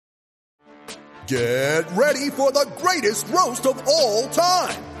Get ready for the greatest roast of all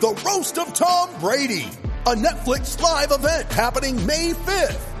time, the Roast of Tom Brady, a Netflix live event happening May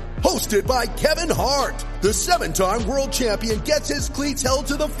 5th. Hosted by Kevin Hart, the 7-time world champion gets his cleats held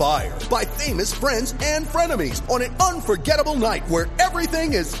to the fire by famous friends and frenemies on an unforgettable night where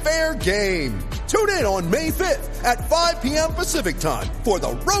everything is fair game. Tune in on May 5th at 5 p.m. Pacific time for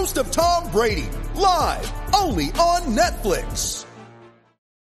the Roast of Tom Brady, live only on Netflix.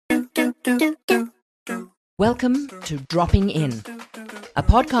 Welcome to Dropping In, a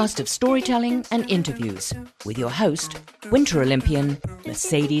podcast of storytelling and interviews with your host, Winter Olympian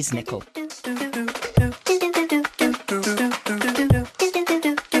Mercedes Nichol.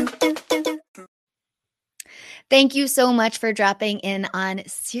 Thank you so much for dropping in on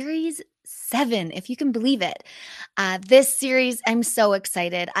Series 7, if you can believe it. This series, I'm so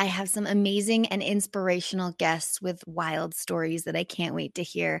excited. I have some amazing and inspirational guests with wild stories that I can't wait to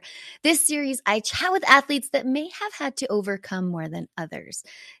hear. This series, I chat with athletes that may have had to overcome more than others.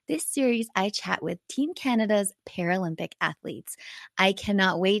 This series, I chat with Team Canada's Paralympic athletes. I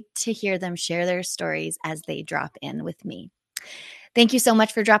cannot wait to hear them share their stories as they drop in with me. Thank you so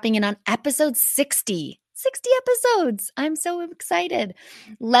much for dropping in on episode 60. 60 episodes. I'm so excited.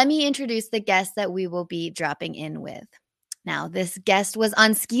 Let me introduce the guest that we will be dropping in with. Now, this guest was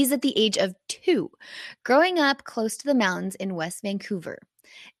on skis at the age of 2, growing up close to the mountains in West Vancouver.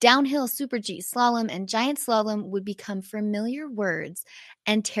 Downhill, Super G, slalom, and giant slalom would become familiar words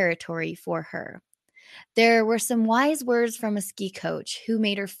and territory for her. There were some wise words from a ski coach who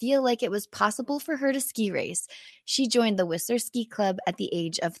made her feel like it was possible for her to ski race. She joined the Whistler Ski Club at the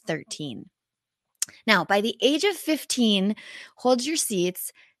age of 13. Now, by the age of 15, hold your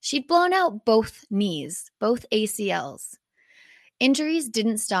seats, she'd blown out both knees, both ACLs. Injuries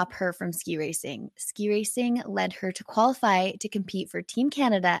didn't stop her from ski racing. Ski racing led her to qualify to compete for Team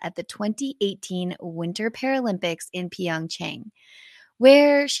Canada at the 2018 Winter Paralympics in Pyeongchang,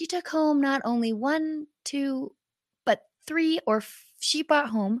 where she took home not only 1, 2, but 3, she brought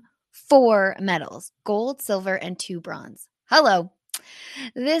home 4 medals, gold, silver, and 2 bronze. Hello.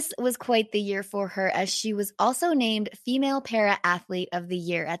 This was quite the year for her, as she was also named Female Para Athlete of the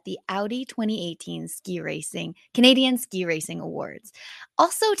Year at the Audi 2018 Canadian Ski Racing Awards.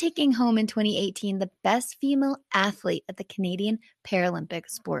 Also taking home in 2018 the Best Female Athlete at the Canadian Paralympic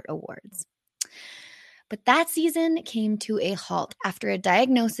Sport Awards. But that season came to a halt after a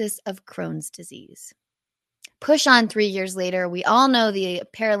diagnosis of Crohn's disease. Push on 3 years later, we all know the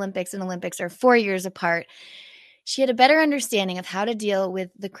Paralympics and Olympics are 4 years apart. She had a better understanding of how to deal with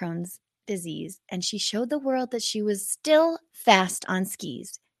the Crohn's disease, and she showed the world that she was still fast on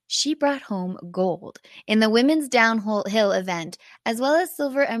skis. She brought home gold in the women's downhill event, as well as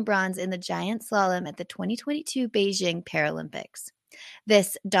silver and bronze in the giant slalom at the 2022 Beijing Paralympics.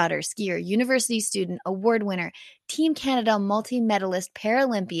 This daughter skier, university student, award winner, Team Canada multi-medalist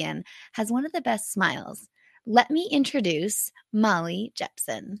Paralympian has one of the best smiles. Let me introduce Molly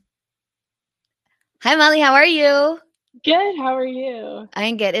Jepson. Hi, Molly. How are you? Good. How are you?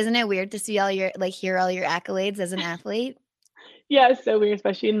 I'm good. Isn't it weird to see hear all your accolades as an athlete? Yeah, it's so weird,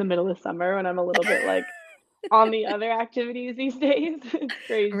 especially in the middle of summer when I'm a little bit on the other activities these days. It's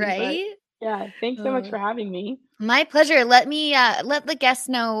crazy. Right? But, yeah. Thanks so much for having me. My pleasure. Let me let the guests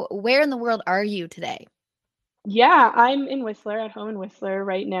know, where in the world are you today? Yeah, I'm in Whistler, at home in Whistler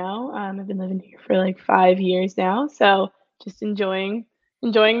right now. I've been living here for 5 years now, so just enjoying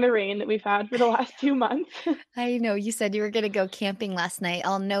the rain that we've had for the last 2 months. I know you said you were going to go camping last night.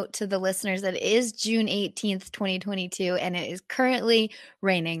 I'll note to the listeners that it is June 18th, 2022, and it is currently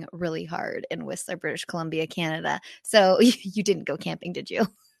raining really hard in Whistler, British Columbia, Canada. So you didn't go camping, did you?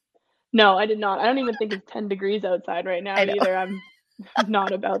 No, I did not. I don't even think it's 10 degrees outside right now either. I'm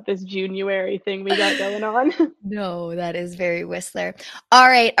not about this January thing we got going on. No, that is very Whistler. All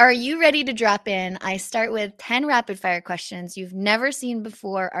right. Are you ready to drop in? I start with 10 rapid fire questions you've never seen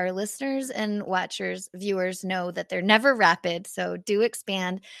before. Our listeners and viewers know that they're never rapid, so do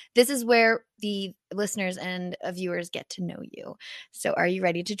expand. This is where the listeners and viewers get to know you. So are you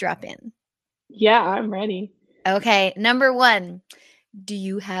ready to drop in? Yeah, I'm ready. Okay. Number 1, do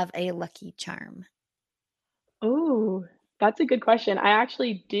you have a lucky charm? Oh, that's a good question. I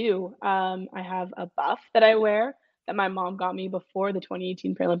actually do. I have a buff that I wear that my mom got me before the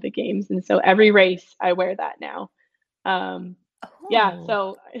 2018 Paralympic Games, and so every race I wear that now. Yeah,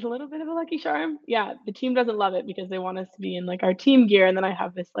 so it's a little bit of a lucky charm. Yeah, the team doesn't love it because they want us to be in our team gear, and then I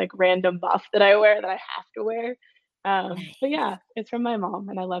have this random buff that I wear that I have to wear. But yeah, it's from my mom,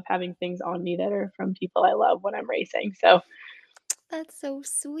 and I love having things on me that are from people I love when I'm racing. So That's so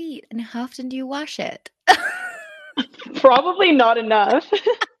sweet. And how often do you wash it? probably not enough.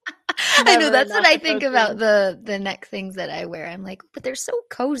 I know never that's what enough I with think those about things. the neck things that I wear. I'm like, but they're so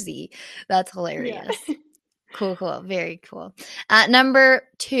cozy. That's Yeah. hilarious. Cool, cool. Very cool. Number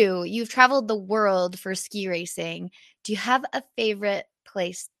 2, you've traveled the world for ski racing. Do you have a favorite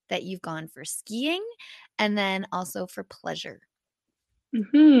place that you've gone for skiing and then also for pleasure?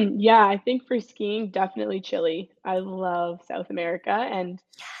 Yeah, I think for skiing, definitely Chile. I love South America, and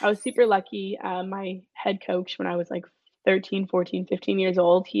I was super lucky. My head coach, when I was like 13, 14, 15 years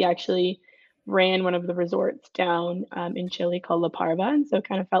old, he actually ran one of the resorts down in Chile called La Parva, and so it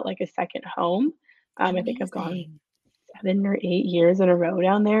kind of felt like a second home. I think I've gone Amazing. 7 or 8 years in a row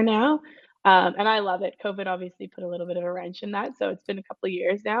down there now, and I love it. COVID obviously put a little bit of a wrench in that, so it's been a couple of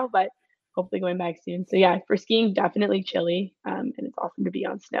years now, but hopefully going back soon. So yeah, for skiing, definitely chilly, and it's awesome to be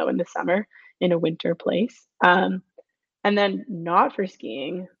on snow in the summer in a winter place. And then not for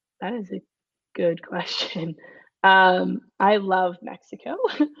skiing, that is a good question. I love Mexico.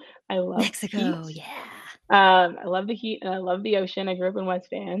 I love heat. Mexico, yeah. I love the heat and I love the ocean. I grew up in West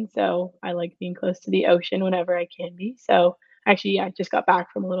Van, so I like being close to the ocean whenever I can be. So actually, yeah, I just got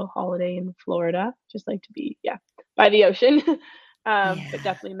back from a little holiday in Florida. Just like to be, yeah, by the ocean. But Yeah.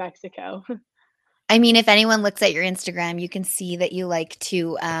 definitely Mexico. I mean, if anyone looks at your Instagram, you can see that you like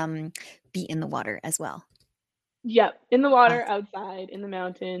to be in the water as well. Yep, in the water, Awesome. outside, in the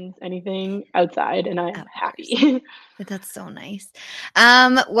mountains, anything outside, and I'm Outdoors. happy. That's so nice.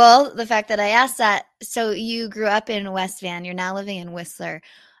 Well, the fact that I asked that, so you grew up in West Van, you're now living in Whistler.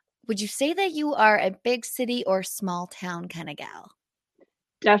 Would you say that you are a big city or small town kind of gal?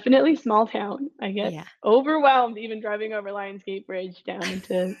 Definitely small town. I get Yeah. overwhelmed even driving over Lionsgate Bridge down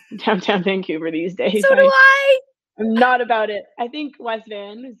into downtown Vancouver these days. So do I. I'm not about it. I think West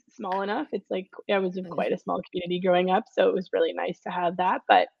Van is small enough. It's like I was in Mm. quite a small community growing up, so it was really nice to have that,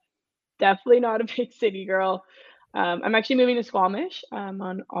 but definitely not a big city girl. I'm actually moving to Squamish,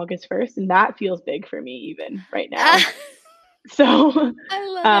 on August 1st, and that feels big for me even right now. Ah, So, I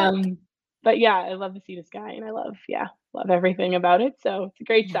love it. um, but yeah, I love the sea to sky and I love, yeah, love everything about it. So it's a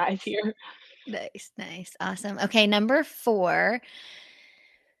great size Nice. here. Nice, nice. Awesome. Okay, number 4.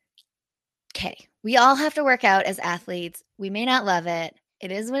 Okay, we all have to work out as athletes. We may not love it.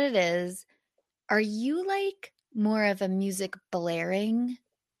 It is what it is. Are you like more of a music blaring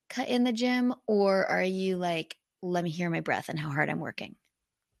cut in the gym, or are you like, let me hear my breath and how hard I'm working?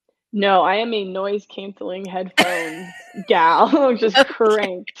 No, I am a noise canceling headphones gal, just Okay.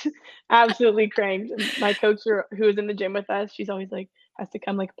 cranked, absolutely cranked. And my coach who is in the gym with us, she's always like, has to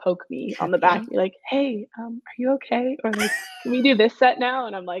come like poke me on Poke the back, you. be like, hey, are you okay? Or like, can we do this set now?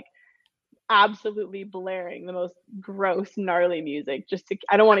 And I'm like, absolutely blaring the most gross, gnarly music just to,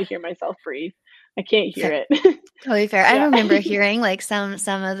 I don't want to hear myself breathe. I can't hear Fair. it. Totally fair. I Yeah. remember hearing like some of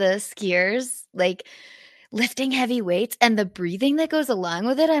the skiers like lifting heavy weights and the breathing that goes along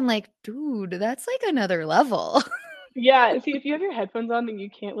with it. I'm like, dude, that's like another level. Yeah, see, if you have your headphones on, then you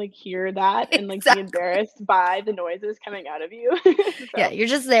can't, like, hear that and, like, be Exactly. embarrassed by the noises coming out of you. Yeah, So, you're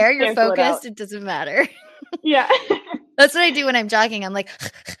just there, you're cancel it out. focused, it doesn't matter. Yeah. That's what I do when I'm jogging. I'm like,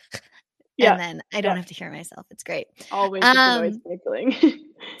 and Yeah, then I don't yeah, have to hear myself. It's great. always with the noise Um, canceling.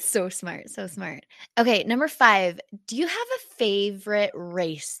 so smart, so smart. Okay, number 5. Do you have a favorite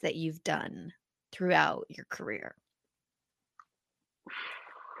race that you've done throughout your career?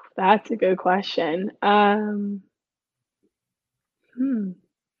 That's a good question. Hmm,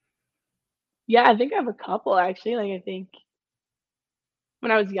 yeah, I think I have a couple actually, like, I think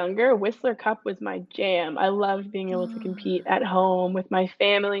when I was younger, Whistler Cup was my jam. I loved being able to compete Oh, at home with my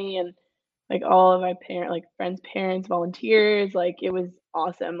family and, like, all of my friends' parents, volunteers, like, it was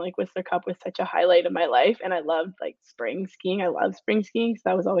awesome. Like, Whistler Cup was such a highlight of my life, and I loved, like, spring skiing. I love spring skiing, so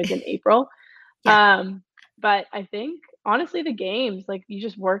that was always in April. yeah. But I think, honestly, the games, like, you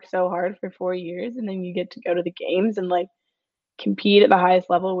just work so hard for 4 years, and then you get to go to the games and, like, compete at the highest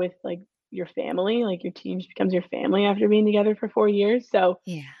level with, like, your family, like, your team just becomes your family after being together for 4 years, so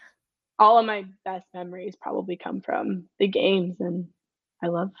Yeah. all of my best memories probably come from the games, and I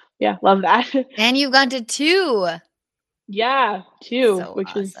love, yeah, love that. And you've gone to 2. Yeah, 2, So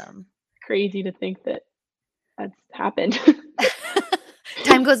which was awesome. crazy to think that that's happened.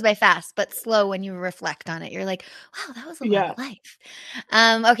 Time goes by fast, but slow when you reflect on it. You're like, wow, that was a lot Yeah, of life.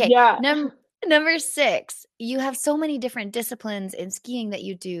 Okay. yeah. Number 6, you have so many different disciplines in skiing that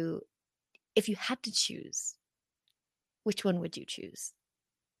you do. If you had to choose, which one would you choose?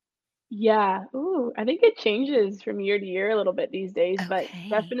 Yeah. Ooh, I think it changes from year to year a little bit these days, but Okay.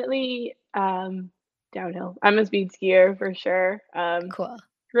 definitely, downhill. I'm a speed skier for sure. Cool.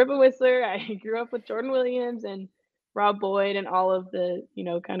 Grew up in Whistler. I grew up with Jordan Williams and Rob Boyd and all of the,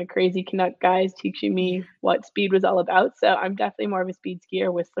 kind of crazy Canuck guys teaching me what speed was all about. So I'm definitely more of a speed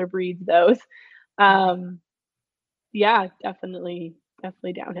skier. Whistler breeds those. Yeah, definitely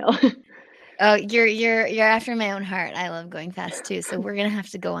downhill. Oh, you're after my own heart. I love going fast too. So we're gonna have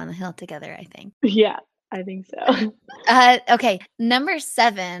to go on the hill together, I think. Yeah, I think so. Okay, number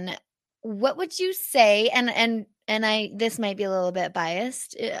 7. What would you say? And this might be a little bit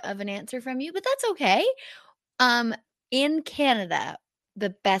biased of an answer from you, but that's okay. In Canada,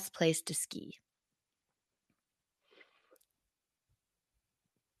 the best place to ski.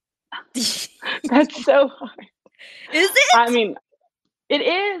 That's so hard. Is it? I mean, it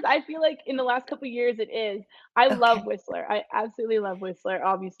is. I feel like in the last couple of years, it is. I love Whistler. I absolutely love Whistler,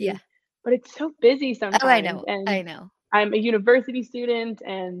 obviously. Yeah. But it's so busy Oh, I sometimes. know. And I know. I'm a university student,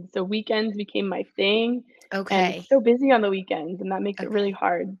 and so weekends became my thing. And Okay. it's so busy on the weekends, and that makes it really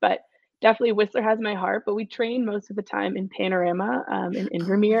hard. But definitely Whistler has my heart. But we train most of the time in Panorama, in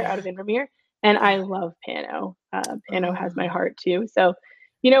Invermere, out of Invermere. And I love Pano. Pano has my heart too. So,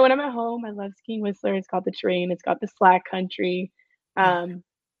 when I'm at home, I love skiing Whistler. It's got the terrain, it's got the slack country.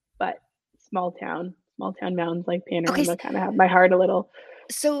 But small town mountains like Panorama kind of have my heart a little.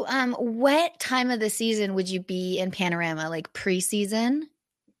 So, what time of the season would you be in Panorama? Like preseason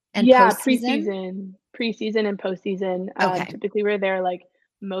and postseason? Preseason and postseason. Typically we're there like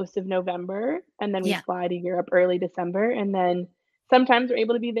most of November, and then we fly to Europe early December, and then sometimes we're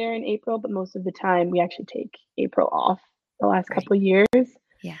able to be there in April, but most of the time we actually take April off the last couple of years.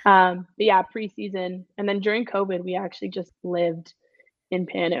 But preseason, and then during COVID we actually just lived in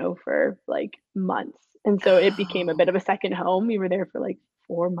Pano for like months, and so it became a bit of a second home. We were there for like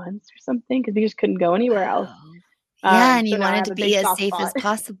 4 months or something because we just couldn't go anywhere else. And you wanted to be as safe as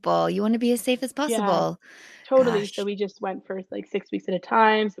possible. You want to be as safe as possible. Yeah, totally. So we just went for like 6 weeks at a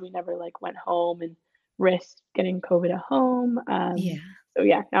time. So we never like went home and risked getting COVID at home. So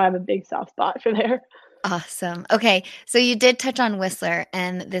now I have a big soft spot for there. Awesome. Okay. So you did touch on Whistler,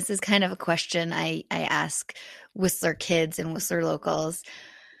 and this is kind of a question I ask Whistler kids and Whistler locals.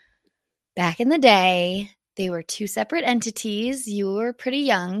 Back in the day, they were 2 separate entities. You were pretty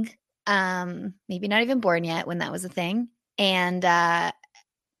young, maybe not even born yet when that was a thing. And I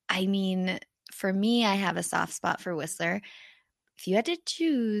mean, for me, I have a soft spot for Whistler. If you had to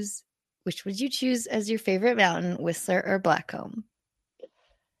choose, which would you choose as your favorite mountain, Whistler or Blackcomb?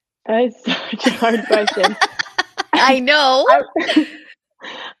 That is such a hard question. I know.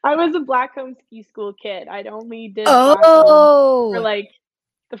 I was a Blackcomb ski school kid. I'd only did Blackcomb for like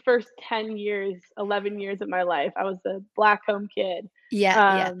the first 10 years, 11 years of my life. I was a Blackcomb kid.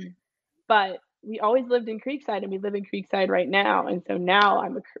 But we always lived in Creekside, and we live in Creekside right now. And so now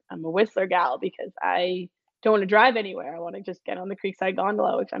I'm a Whistler gal because I don't want to drive anywhere. I want to just get on the Creekside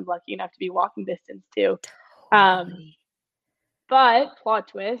gondola, which I'm lucky enough to be walking distance to. But plot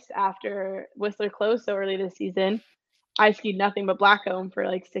twist, after Whistler closed so early this season, I skied nothing but Blackcomb for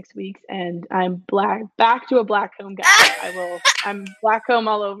like 6 weeks, and I'm back to a Blackcomb guy. I'm Blackcomb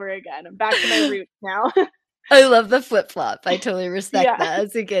all over again. I'm back to my roots now. I love the flip-flop. I totally respect that.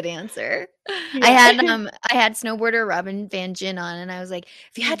 That's a good answer. I had snowboarder Robin Van Gin on, and I was like,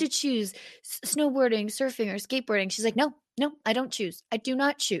 if you had to choose snowboarding, surfing, or skateboarding, she's like, no, I don't choose. I do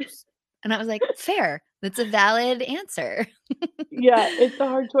not choose. And I was like, fair. That's a valid answer. It's a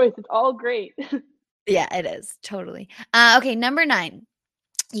hard choice. It's all great. Yeah, it is. Totally. Okay, number 9.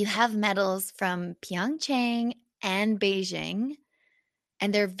 You have medals from Pyeongchang and Beijing,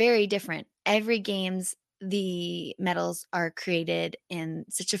 and they're very different. Every games, the medals are created in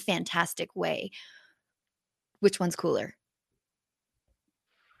such a fantastic way. Which one's cooler?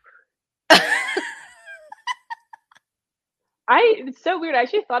 It's so weird. I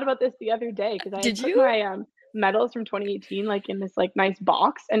actually thought about this the other day because I put my medals from 2018 like in this like nice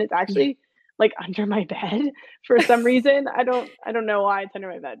box, and it's actually like under my bed for some reason. I don't know why it's under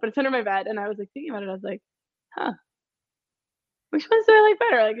my bed, but it's under my bed. And I was like thinking about it. I was like, which ones do I like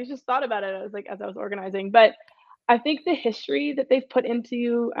better? Like I just thought about it. I was like, as I was organizing, but I think the history that they've put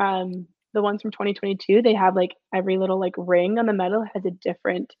into the ones from 2022, they have like every little like ring on the medal has a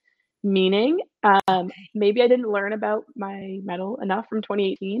different meaning. Maybe I didn't learn about my medal enough from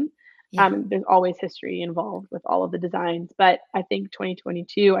 2018. There's always history involved with all of the designs, but I think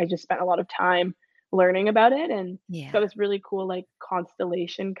 2022, I just spent a lot of time learning about it, and got this really cool like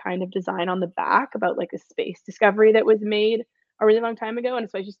constellation kind of design on the back about like a space discovery that was made a really long time ago. And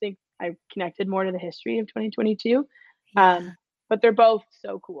so I just think I connected more to the history of 2022. But they're both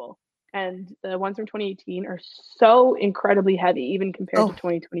so cool. And the ones from 2018 are so incredibly heavy, even compared to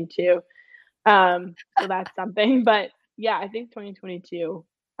 2022. So that's something. But I think 2022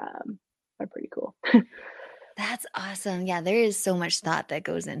 are pretty cool. That's awesome. Yeah, there is so much thought that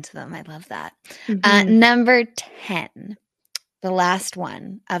goes into them. I love that. Mhm. Number 10, the last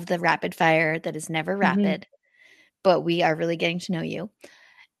one of the rapid fire that is never Mhm. rapid, but we are really getting to know you.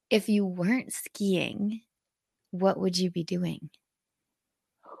 If you weren't skiing, what would you be doing?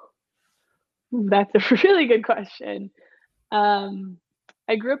 That's a really good question. Um,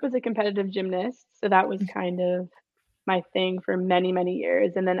 I grew up as a competitive gymnast, so that was kind of my thing for many, many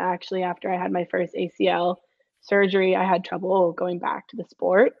years. And then actually, after I had my first ACL surgery, I had trouble going back to the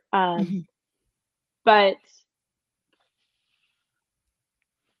sport. Mhm. But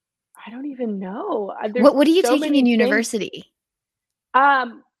I don't even know. There's What are you so taking in many things. university?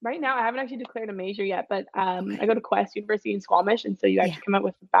 Right now, I haven't actually declared a major yet, but I Okay. go to Quest University in Squamish, and so you Yeah, actually come out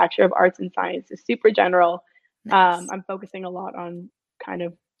with a Bachelor of Arts and Science. It's super general. nice. I'm focusing a lot on kind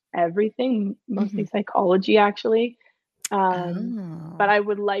of everything, mostly Mhm. psychology, actually. But Oh. I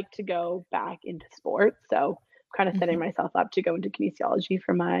would like to go back into sports, so kind of setting Mhm. myself up to go into kinesiology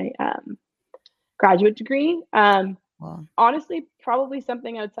for my graduate degree. Well, Honestly, probably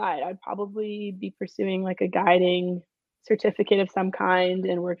something outside. I'd probably be pursuing like a guiding certificate of some kind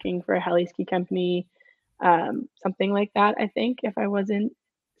and working for a heli ski company, something like that, I think, if I wasn't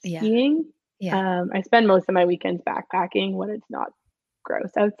yeah, skiing. yeah. I spend most of my weekends backpacking when it's not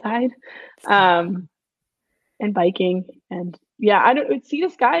gross outside, Fair. um, and biking. And yeah, I don't, Sea to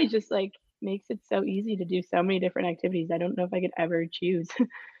Sky just like makes it so easy to do so many different activities. I don't know if I could ever choose.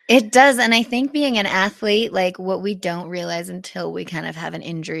 It does, and I think being an athlete, like, what we don't realize until we kind of have an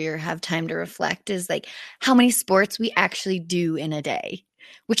injury or have time to reflect is, like, how many sports we actually do in a day,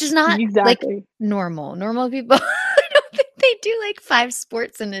 which is not, like, Exactly. normal. Normal people, I don't think they do, like, 5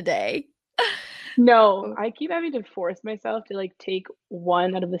 sports in a day. No, Oh, I keep having to force myself to, like, take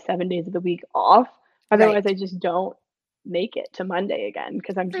 1 out of the 7 days of the week off, otherwise I right. just don't make it to Monday again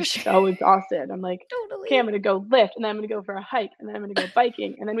because 'cause I'm For just sure. so exhausted. I'm like, "Okay, I'm Totally. gonna go lift, and then I'm gonna go for a hike, and then I'm gonna go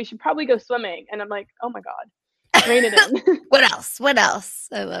biking, and then we should probably go swimming," and I'm like, "Oh my god, rein it in." What else? What else?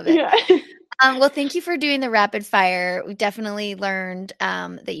 I love it. Yeah. Well, thank you for doing the rapid fire. We definitely learned,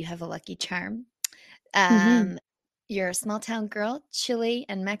 that you have a lucky charm. Mhm. Um, you're a small town girl. Chile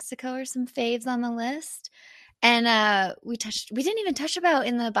and Mexico are some faves on the list. And we didn't even touch about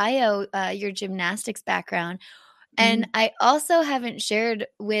in the bio your gymnastics background. And Mhm. I also haven't shared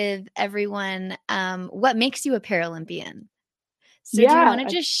with everyone what makes you a Paralympian. So do you Yeah, want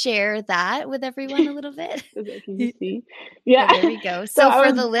to just share that with everyone a little bit? can you see? Yeah. Yeah, there we go. So So I for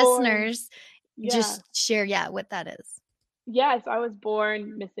was the born. listeners, Yeah. just share, yeah, what that is. Yeah, so I was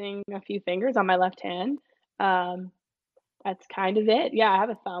born missing a few fingers on my left hand. Um, that's kind of it. Yeah, I have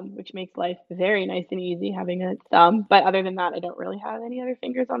a thumb, which makes life very nice and easy having a thumb, but other than that, I don't really have any other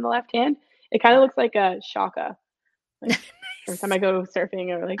fingers on the left hand. It kinda Yeah. looks like a shaka, like, every time Nice. I go surfing,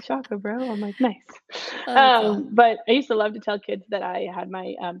 they're like, "Shaka, bro." I'm like, "Nice." Oh, that's awesome. But I used to love to tell kids that I had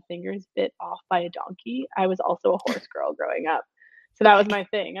my, fingers bit off by a donkey. I was also a horse girl growing up, so that was Okay. my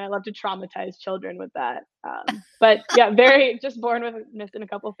thing. I love to traumatize children with that. But yeah, very just born with missing a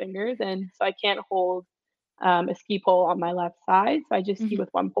couple fingers, and so I can't hold, a ski pole on my left side, so I just ski Mhm. with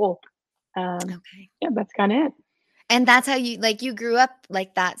one pole. Um, Okay. yeah, that's kinda it. And that's how you like, you grew up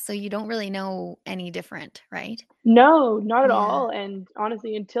like that, so you don't really know any different, right? No, not at Yeah. all, and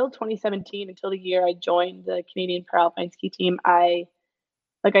honestly, until 2017, until the year I joined the Canadian Paralpine ski team, I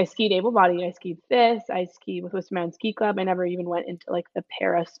skied able-bodied, I skied FIS, I skied with Worcester Mountain Ski Club, I never even went into, like, the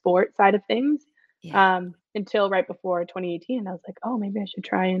para sport side of things, Yeah. until right before 2018, and I was like, "Oh, maybe I should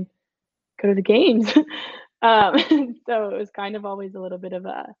try and go to the games." So it was kind of always a little bit of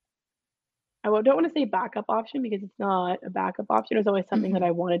a don't wanna say backup option because it's not a backup option, it was always something that Mhm.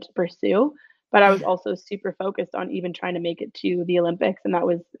 I wanted to pursue, but I was Yeah. also super focused on even trying to make it to the Olympics, and that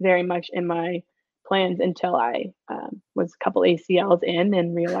was very much in my plans until I, was a couple ACLs in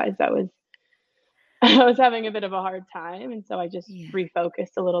and realized I was I was having a bit of a hard time, and so I just Yeah.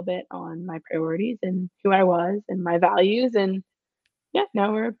 refocused a little bit on my priorities and who I was and my values, and yeah,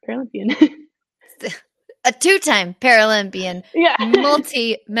 now we're a Paralympian. A two-time Paralympian, Yeah.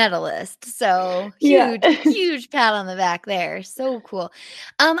 multi-medalist. So Yeah. huge, huge pat on the back there. So cool.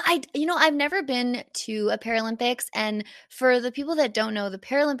 I've never been to a Paralympics, and for the people that don't know, the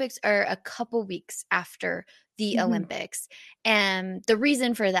Paralympics are a couple weeks after the Mhm. Olympics. And the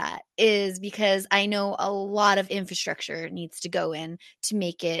reason for that is because I know a lot of infrastructure needs to go in to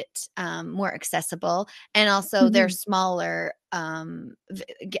make it more accessible. And also they're Mhm. smaller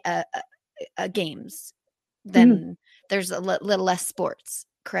games, Mhm. then there's a little less sports.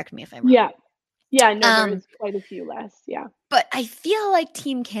 Correct me if I'm wrong. Yeah. Yeah, no, there Um, is quite a few less, yeah. but I feel like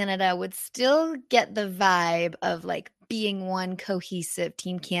Team Canada would still get the vibe of like being one cohesive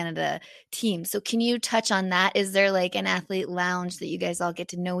Team Canada team. So can you touch on that? Is there like an athlete lounge that you guys all get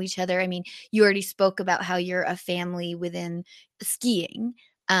to know each other? I mean, you already spoke about how you're a family within skiing.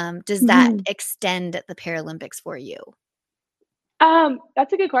 Does that extend at the Paralympics for you?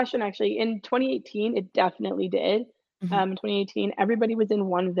 That's a good question, actually. In 2018, it definitely did. In 2018, everybody was in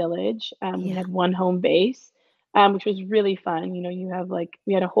one village. We Yeah. had one home base, which was really fun. You know, you have like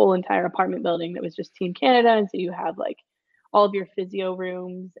we had a whole entire apartment building that was just Team Canada, and so you have like all of your physio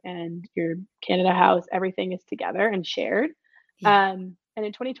rooms and your Canada House. Everything is together and shared. Yeah. And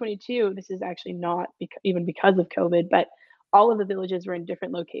in 2022, this is actually not even because of COVID, but all of the villages were in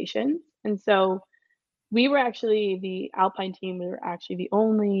different locations, and so we were actually the alpine team. We were actually the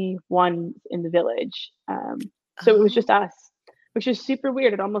only ones in the village. So it was just Oh. us, which is super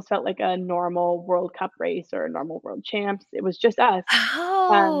weird. It almost felt like a normal World Cup race or a normal World Champs. It was just us.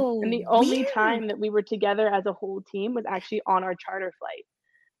 And Oh, the only weird. time that we were together as a whole team was actually on our charter flight.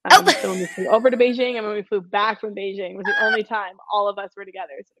 Oh. So when we flew over to Beijing and when we flew back from Beijing was the only time all of us were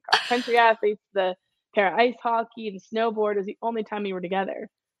together. So the cross country athletes, the para ice hockey, the snowboard was the only time we were together,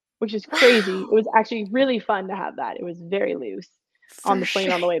 which is crazy. It Wow. was actually really fun to have that. It was very loose on For the plane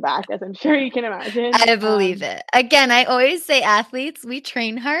sure. on the way back, as I'm sure you can imagine. I believe it. Again, I always say athletes, we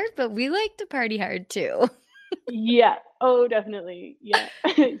train hard, but we like to party hard too. Yeah. Oh, definitely. Yeah.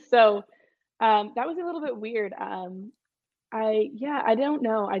 So that was a little bit weird. I don't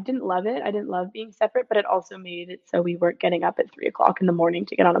know. I didn't love it. I didn't love being separate, but it also made it so we weren't getting up at 3 o'clock in the morning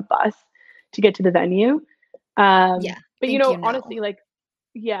to get on a bus to get to the venue. Yeah, But think you know. honestly, like,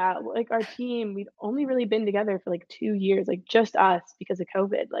 yeah, like our team, we'd only really been together for like 2 years, like just us because of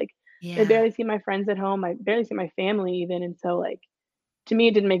COVID. Like, I Yeah. barely see my friends at home. I barely see my family even. And so, like, to me,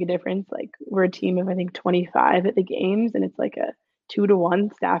 it didn't make a difference. Like, we're a team of, I think, 25 at the games, and it's like a 2 to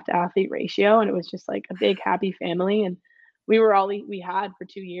 1 staff to athlete ratio. And it was just like a big, happy family. And we were all we had for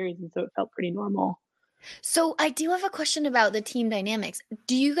 2 years. And so it felt pretty normal. So I do have a question about the team dynamics.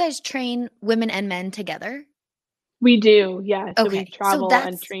 Do you guys train women and men together? We do. Yeah. So we Okay. So travel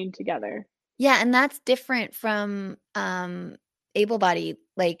and that's train together. yeah, and that's different from able-bodied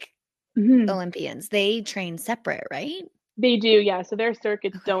like Mhm. Olympians. They train separate, right? They do, yeah, so their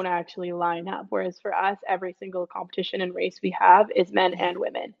circuits Okay. don't actually line up, whereas for us, every single competition and race we have is men Yeah. and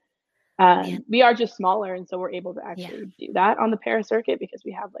women. Man. We are just smaller, and so we're able to Yeah. actually do that on the para circuit because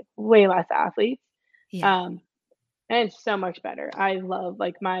we have, like, way less athletes, Yeah. um, and it's so much better. I love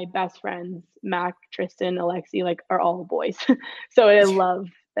like, my best friends, Mac, Tristan, Alexi, like, are all boys, so I love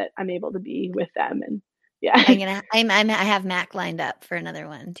that I'm able to be with them, and yeah. I have Mac lined up for another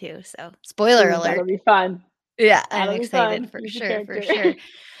one too. So spoiler Ooh, alert. that'll be fun. Yeah, I'm That'll be excited fun. for He's a sure, for character.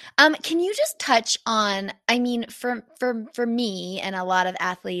 sure. Can you just touch on, I mean, for me and a lot of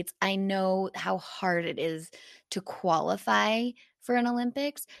athletes, I know how hard it is to qualify for an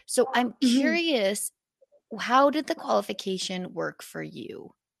Olympics. So I'm Mhm. curious, how did the qualification work for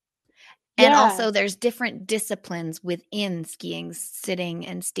you? And Yeah. also there's different disciplines within skiing, sitting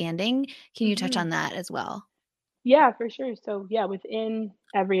and standing. Can you touch Mhm. on that as well? Yeah, for sure. So, yeah, within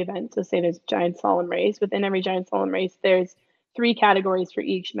every event, so say there's a giant slalom race, within every giant slalom race, there's 3 categories for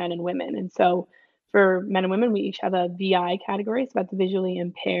each men and women. And so for men and women, we each have a VI category, so that's visually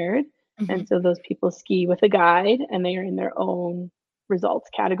impaired. Mhm. And so those people ski with a guide and they are in their own results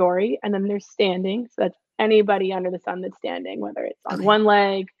category. And then there's standing, so that's anybody under the sun that's standing, whether it's on Okay. one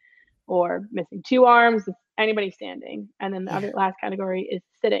leg or missing 2 arms, it's anybody standing. And then the Yeah. other last category is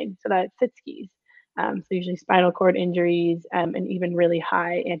sitting, so that's sit skis. So usually spinal cord injuries, and even really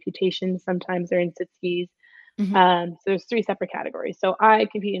high amputations. Sometimes they're in sit skis. Mhm. So there's 3 separate categories. So I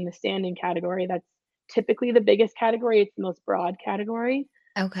compete in the standing category. That's typically the biggest category. It's the most broad category.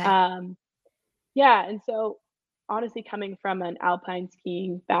 Okay. Um, yeah, and so honestly, coming from an alpine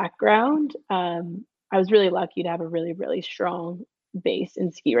skiing background, I was really lucky to have a really, really strong base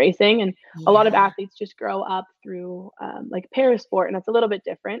in ski racing. And a lot of Yeah. athletes just grow up through like parasport, and it's a little bit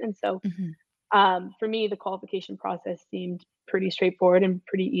different. And so Mhm. for me, the qualification process seemed pretty straightforward and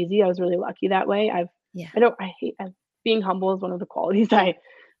pretty easy. I was really lucky that way. Yeah. I hate being humble is one of the qualities I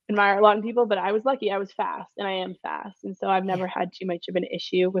admire a lot in people, but I was lucky. I was fast and I am fast. And so I've Yeah. never had too much of an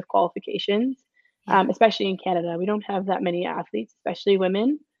issue with qualifications, Yeah. especially in Canada. We don't have that many athletes, especially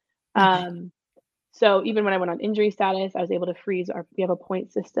women. Okay. Um, so even when I went on injury status, I was able to freeze we have a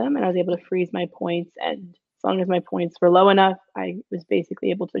point system and I was able to freeze my points. And as long as my points were low enough, I was basically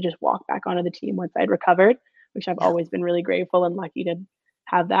able to just walk back onto the team once I'd recovered, which I've Yeah. always been really grateful and lucky to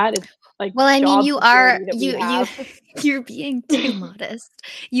have that. It's like Well, I mean, job you are security that we you have. you're being too modest.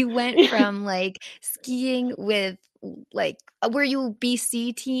 You went from, like, skiing with, like were you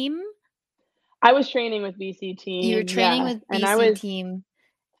BC team? I was training with BC You were team, training yeah, with and I BC was team,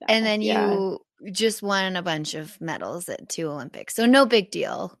 and then yeah. you just won a bunch of medals at 2 Olympics. So no big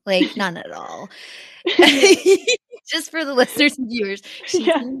deal, like none at all. Yeah. Just for the listeners and viewers, she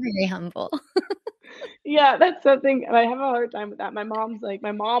Yeah. seemed very humble. Yeah, that's something I have a hard time with that. My mom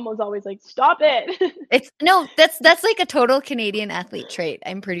was always like, "Stop it." That's like a total Canadian athlete trait,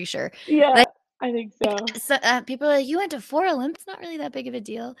 I'm pretty sure. Yeah, I think so. So, people are like, "You went to 4 Olympics? Not really that big of a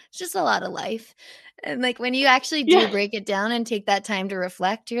deal. It's just a lot of life." And, like, when you actually do Yeah. break it down and take that time to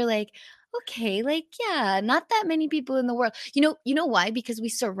reflect, you're like, "Okay, like, yeah, not that many people in the world." You know why? Because we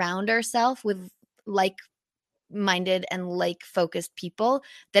surround ourselves with like-minded and like-focused people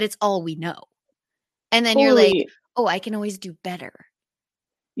that it's all we know. And then you're like, Totally. "Oh, I can always do better."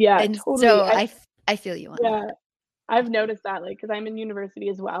 Yeah, And totally. so I feel you on Yeah, that. I've noticed that, like, because 'cause I'm in university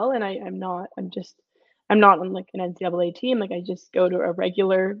as well, and I'm not on, like, an NCAA team, like, I just go to a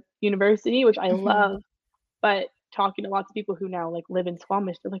regular university, which I Mhm. love, but talking to lots of people who now, like, live in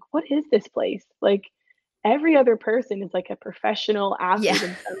Squamish, they're like, "What is this place?" Like, every other person is, like, a professional Yeah. athlete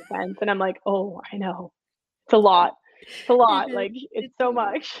in some sense, and I'm like, "Oh, I know. It's a lot. It's a It lot, is. like, it's It so totally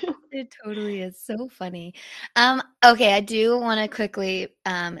much." It totally is so funny. Okay, I do want to quickly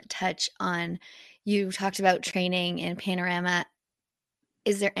touch on you talked about training in Panorama.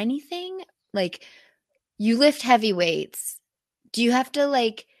 Is there anything like you lift heavy weights? Do you have to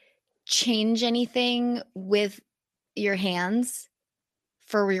like change anything with your hands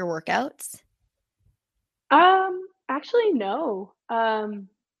for your workouts? Actually, no.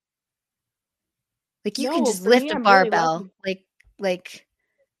 Like you can No, just for me, lift a I'm really barbell lucky. like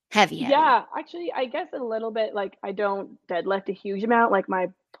heavy. Yeah, actually, I guess a little bit, like, I don't deadlift a huge amount, like, my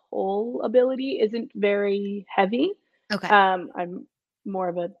pull ability isn't very heavy. Okay. I'm more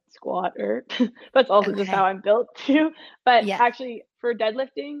of a squatter. That's also just Okay. how I'm built too. But Yeah. actually, for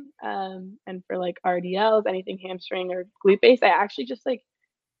deadlifting, and for, like, RDLs, anything hamstring or glute base, I actually just, like,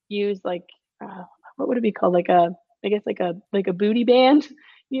 use, like, uh, what would it be called? Like a I guess, like a booty band,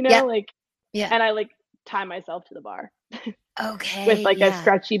 Yep. like Yeah. and I, like, tie myself to the bar with, Okay. like, a Yeah.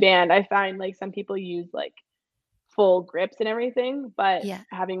 stretchy band. I find, like, some people use, like, full grips and everything, but Yeah.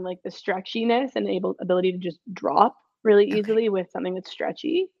 having, like, the stretchiness and ability to just drop really Okay. easily with something that's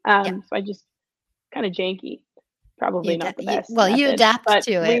stretchy, Yeah. so I just kinda janky, You probably ada not the you best well, you method, adapt but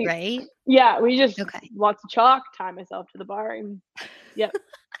to it, right? we just Okay. lots of chalk, tie myself to the bar, and yep,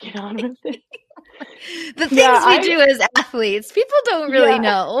 get on with it. The Yeah, things we do as athletes, people don't really yeah.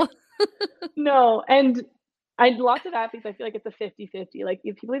 know. No, and lots of athletes, I feel like it's a 50-50. Like,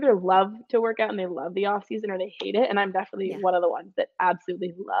 if people either love to work out and they love the off season or they hate it, and I'm definitely Yeah, one of the ones that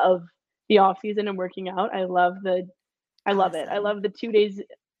absolutely love the off season and working out. I love it. I awesome. love the 2 days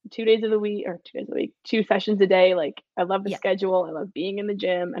of the week or 2 days a week, 2 sessions a day, like, I love the Yeah, schedule, I love being in the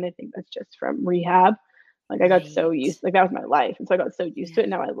gym, and I think that's just from rehab. Like, I got so right. used like, that was my life, and so I got so used to Yeah, it,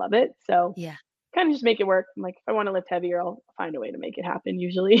 now I love it. So, yeah, kinda just make it work. I'm like, if I wanna lift heavier, I'll find a way to make it happen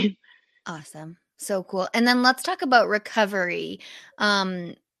usually. awesome. So cool. And then let's talk about recovery.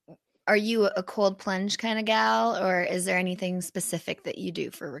 Um, are you a cold plunge kinda gal, or is there anything specific that you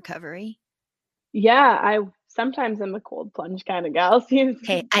do for recovery? Yeah, I sometimes I'm a cold plunge kinda gal, seems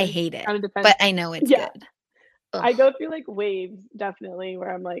Okay, I like, hate it, kinda depends. but I know it's Yeah, good. Ugh. I go through, like, waves, definitely,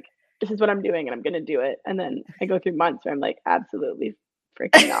 where I'm like, "This is what I'm doing, and I'm gonna do it," and then I go through months where I'm like, "Absolutely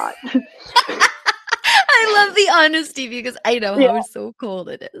freaking not." I love the honesty because I know Yeah, how so cold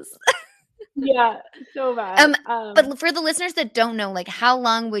it is. yeah, so bad. Um, but for the listeners that don't know, like, how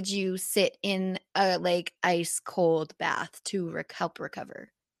long would you sit in a, like, ice cold bath to help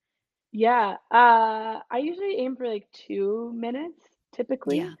recover? Yeah, I usually aim for, like, 2 minutes,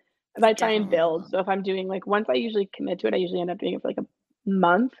 typically, Yeah, but I try and definitely build, long. so if I'm doing like, once I usually commit to it, I usually end up doing it for, like, a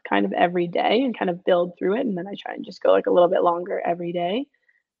month, kind of every day and kind of build through it, and then I try and just go, like, a little bit longer every day.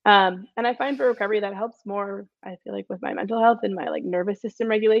 And I find for recovery that helps more, I feel like, with my mental health and my, like, nervous system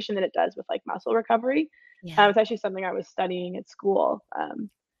regulation than it does with, like, muscle recovery. Yeah, It's actually something I was studying at school,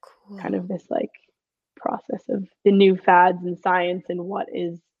 kind cool. of this, like, process of the new fads in science and what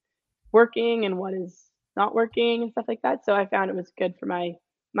is working and what is not working and stuff like that. So I found it was good for my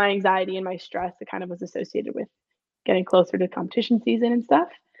anxiety and my stress that kind of was associated with getting closer to competition season and stuff.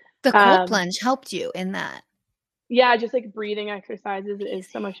 The cold Um, plunge helped you in that. yeah, just like breathing exercises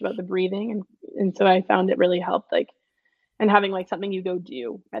is so Amazing. much about the breathing and so I found it really helped like and having like something you go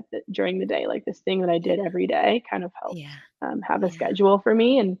do at the during the day, like this thing that I Yeah, did every day kind of helped yeah, have a yeah. schedule for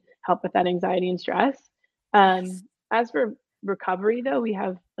me and help with that anxiety and stress. Yes. As for recovery though, we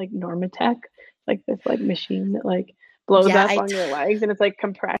have like Normatec, like this like machine that like blows Yeah, up on your legs and it's like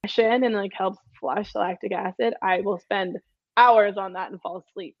compression and like helps flush the lactic acid. I will spend hours on that and fall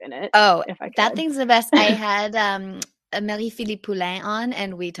asleep in it Oh, if I could. that thing's the best. I had Marie-Philippe Poulin on,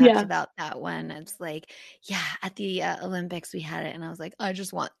 and we talked Yeah. about that one. It's like, yeah, at the Olympics we had it, and I was like, I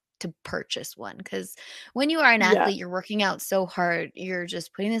just want to purchase one, because when you are an Yeah. athlete, you're working out so hard, you're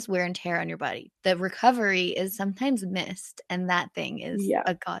just putting this wear and tear on your body. The recovery is sometimes missed, and that thing is Yeah.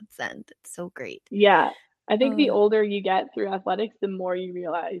 a godsend. It's so great. Yeah. I think the Oh, older you get through athletics, the more you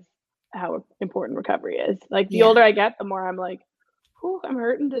realize how important recovery is. Like, the yeah. older I get, the more I'm like, "Whew, I'm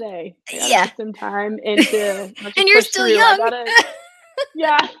hurting today. I gotta Yeah. put some time into not And just you're push still through. I young. gotta."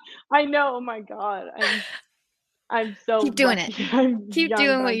 Yeah, I know. Oh my god. I'm so Keep doing it. lucky. I'm Keep young,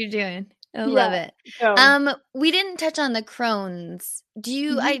 doing but what I'm you're doing. I love yeah. it. So We didn't touch on the Crohn's.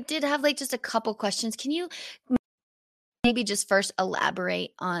 mhm. I did have like just a couple questions. Can you maybe just first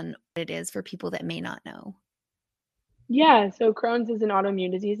elaborate on what it is for people that may not know? Yeah, so Crohn's is an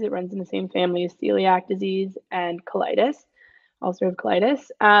autoimmune disease. It runs in the same family as celiac disease and colitis, ulcerative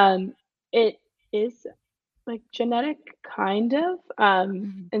colitis. It is like genetic, kind of.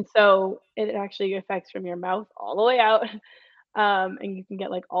 Mhm. And so it actually affects from your mouth all the way out. And you can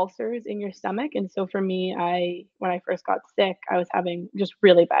get like ulcers in your stomach. And so for me, when I first got sick, I was having just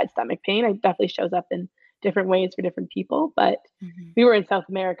really bad stomach pain. It definitely shows up in different ways for different people. But Mhm. we were in South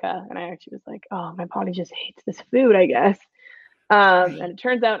America, and I actually was like, oh, my body just hates this food, I guess. Right. And it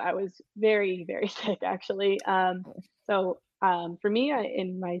turns out I was very, very sick actually. For me,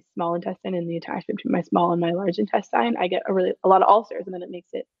 in my small intestine and the attachment between my small and my large intestine, I get a lot of ulcers, and then it makes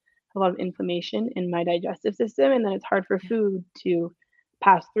it a lot of inflammation in my digestive system, and then it's hard for Yeah. food to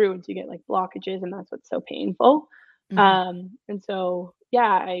pass through, and so you get like blockages, and that's what's so painful. Mhm. And so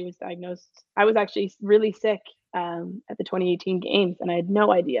yeah, I was diagnosed. I was actually really sick at the 2018 games, and I had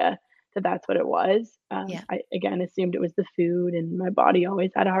no idea that that's what it was. Yeah. I again assumed it was the food, and my body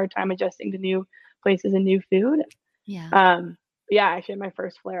always had a hard time adjusting to new places and new food. Yeah. Yeah, I actually had my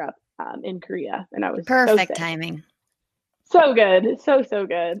first flare up in Korea, and I was so Perfect sick. timing. So good, so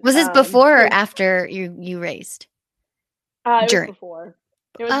good. Was this before It or was, after you raced? it was During. before.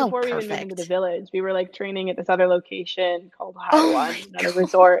 It was Oh, before we even moved into the perfect. village. We were like training at this other location called Oh my Haiwan, another God.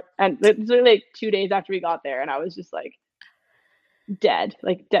 resort, and it was really like 2 days after we got there, and I was just like dead,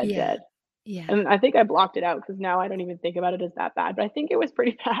 like dead, Yeah. dead. Yeah. And I think I blocked it out because now I don't even think about it as that bad, but I think it was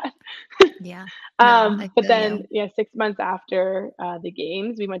pretty bad. Yeah. No, I But feel then, you. yeah, 6 months after, the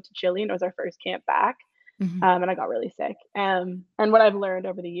games, we went to Chile, and it was our first camp back, Mhm. and I got really sick. And what I've learned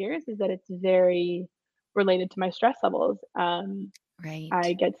over the years is that it's very related to my stress levels. I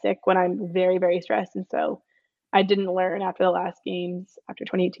Right. get sick when I'm very, very stressed, and so I didn't learn after the last games, after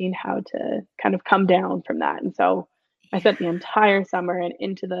 2018, how to kind of come down from that, and so I Yeah. spent the entire summer and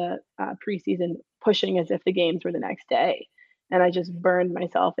into the, preseason pushing as if the games were the next day, and I just burned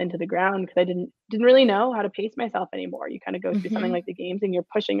myself into the ground because I didn't really know how to pace myself anymore. You kinda go through something Mhm. like the games, and you're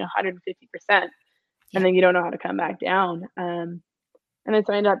pushing 150%, and Yeah. then you don't know how to come back down, and then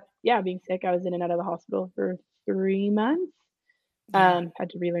so I ended up, yeah, being sick. I was in and out of the hospital for 3 months. Yeah. Had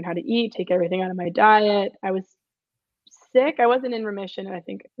to relearn how to eat, take everything out of my diet. I was sick. I wasn't in remission, and I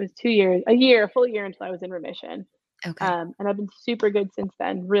think it was 2 years, a full year until I was in remission. Okay. And I've been super good since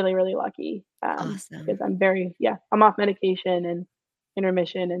then. Really, really lucky. Awesome. Because I'm off medication and in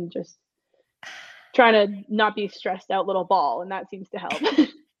remission and just trying to not be stressed out little ball, and that seems to help.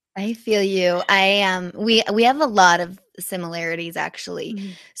 I feel you. We have a lot of similarities actually.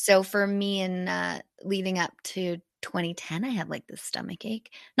 Mhm, So for me in leading up to 2010, I had like this stomach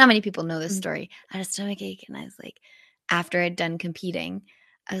ache. Not many people know this mhm, story. I had a stomach ache, and I was like, after I'd done competing,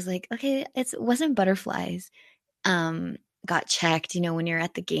 I was like, okay, it wasn't butterflies. um got checked. When you're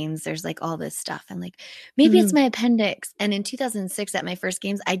at the games, there's like all this stuff. I'm like, maybe it's mhm, my appendix. And in 2006 at my first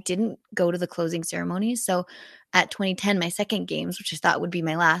games, I didn't go to the closing ceremonies. So at 2010, my second games, which I thought would be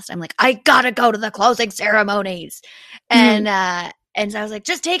my last, I'm like, I gotta go to the closing ceremonies. mhm. And so I was like,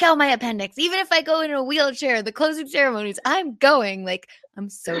 just take out my appendix. Even if I go in a wheelchair, the closing ceremonies, I'm going. Like, I'm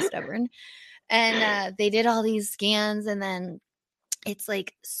so stubborn. And they did all these scans, and then it's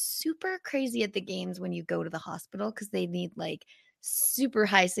like super crazy at the games when you go to the hospital because they need like super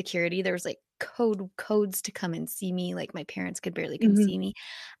high security. There was like codes to come and see me. Like my parents could barely come Mhm. see me.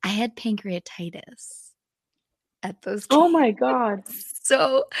 I had pancreatitis at those Oh games. my god.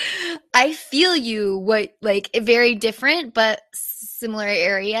 So I feel you, what like very different but similar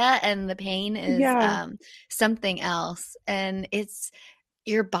area, and the pain is Yeah. something else. And it's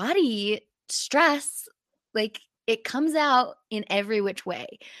your body stress, like it comes out in every which way.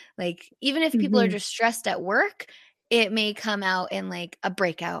 Like even if people are Mhm. just stressed at work, it may come out in like a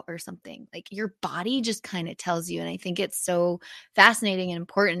breakout or something. Like your body just kind of tells you. And I think it's so fascinating and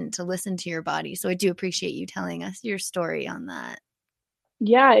important to listen to your body. So I do appreciate you telling us your story on that.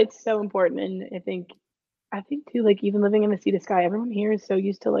 Yeah, it's so important. And I think too, like even living in the sea to sky, everyone here is so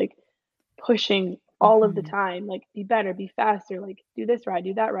used to like pushing all of the time, like be better, be faster, like do this ride,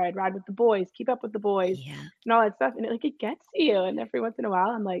 do that ride with the boys, keep up with the boys, and all that stuff. And it gets to you. And every once in a while,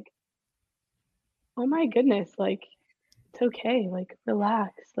 I'm like, oh my goodness, like it's okay, like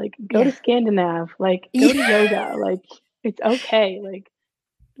relax, like go to Scandinav, like go to yoga, like it's okay, like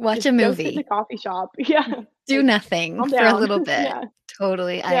watch a movie, go sit in a coffee shop, do like, nothing for a little bit.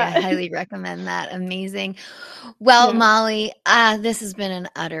 Totally. I highly recommend that. Amazing. Well, Molly, this has been an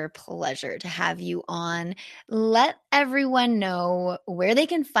utter pleasure to have you on. Let everyone know where they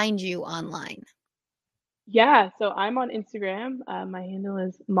can find you online. Yeah, so I'm on Instagram. My handle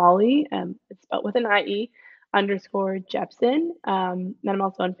is Molly, it's spelled with an IE _Jepsen. Then I'm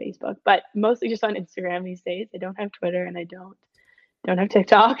also on Facebook, but mostly just on Instagram these days. I don't have Twitter and I don't have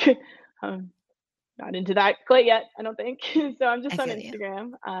TikTok. Not into that quite yet, I don't think. So I'm just on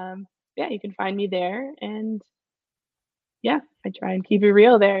Instagram. You can find me there. And I try and keep it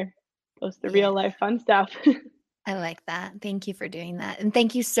real there. Post the real life fun stuff. I like that. Thank you for doing that. And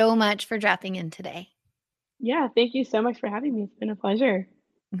thank you so much for dropping in today. Yeah, thank you so much for having me. It's been a pleasure.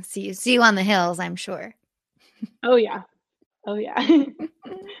 See you on the hills, I'm sure. Oh, yeah.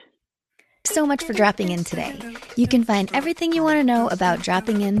 So much for dropping in today. You can find everything you want to know about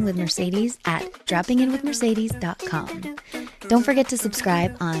Dropping In with Mercedes at droppinginwithmercedes.com. Don't forget to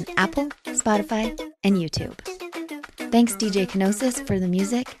subscribe on Apple, Spotify, and YouTube. Thanks DJ Kenosis for the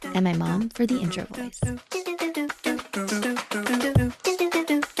music and my mom for the intro voice.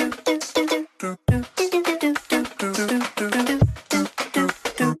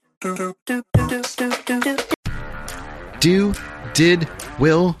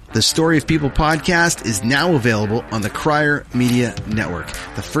 The Story of People podcast is now available on the Crier Media Network.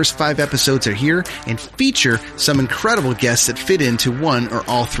 The first 5 episodes are here and feature some incredible guests that fit into one or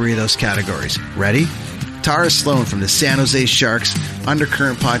all 3 of those categories. Ready? Tara Sloan from the San Jose Sharks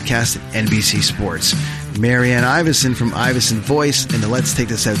Undercurrent podcast at NBC Sports. Marianne Iveson from Iveson Voice and the Let's Take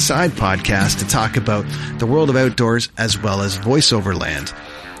This Outside podcast to talk about the world of outdoors as well as voiceover land.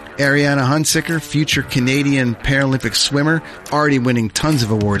 Ariana Hunsicker, future Canadian Paralympic swimmer, already winning tons of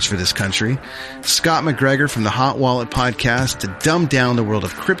awards for this country. Scott McGregor from the Hot Wallet podcast to dumb down the world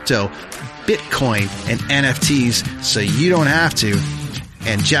of crypto, Bitcoin, and NFTs so you don't have to.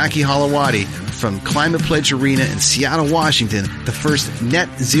 And Jackie Holowati from Climate Pledge Arena in Seattle, Washington, the first net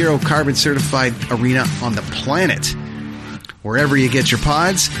zero carbon certified arena on the planet. Wherever you get your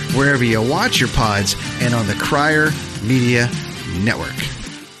pods, wherever you watch your pods, and on the Crier Media Network.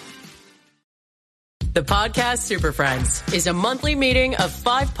 The Podcast Super Friends is a monthly meeting of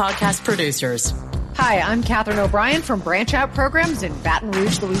 5 podcast producers. Hi, I'm Katherine O'Brien from Branch Out Programs in Baton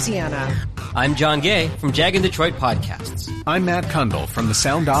Rouge, Louisiana. I'm John Gay from Jag and Detroit Podcasts. I'm Matt Kundle from the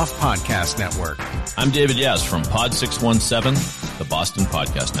Sound Off Podcast Network. I'm David Yaz from Pod 617, the Boston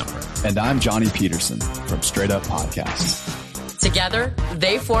Podcast Network. And I'm Johnny Peterson from Straight Up Podcasts. Together,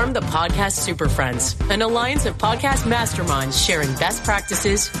 they form the Podcast Super Friends, an alliance of podcast masterminds sharing best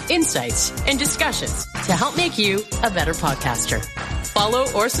practices, insights, and discussions to help make you a better podcaster.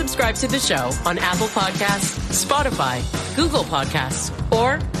 Follow or subscribe to the show on Apple Podcasts, Spotify, Google Podcasts,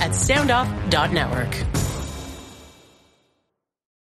 or at soundoff.network.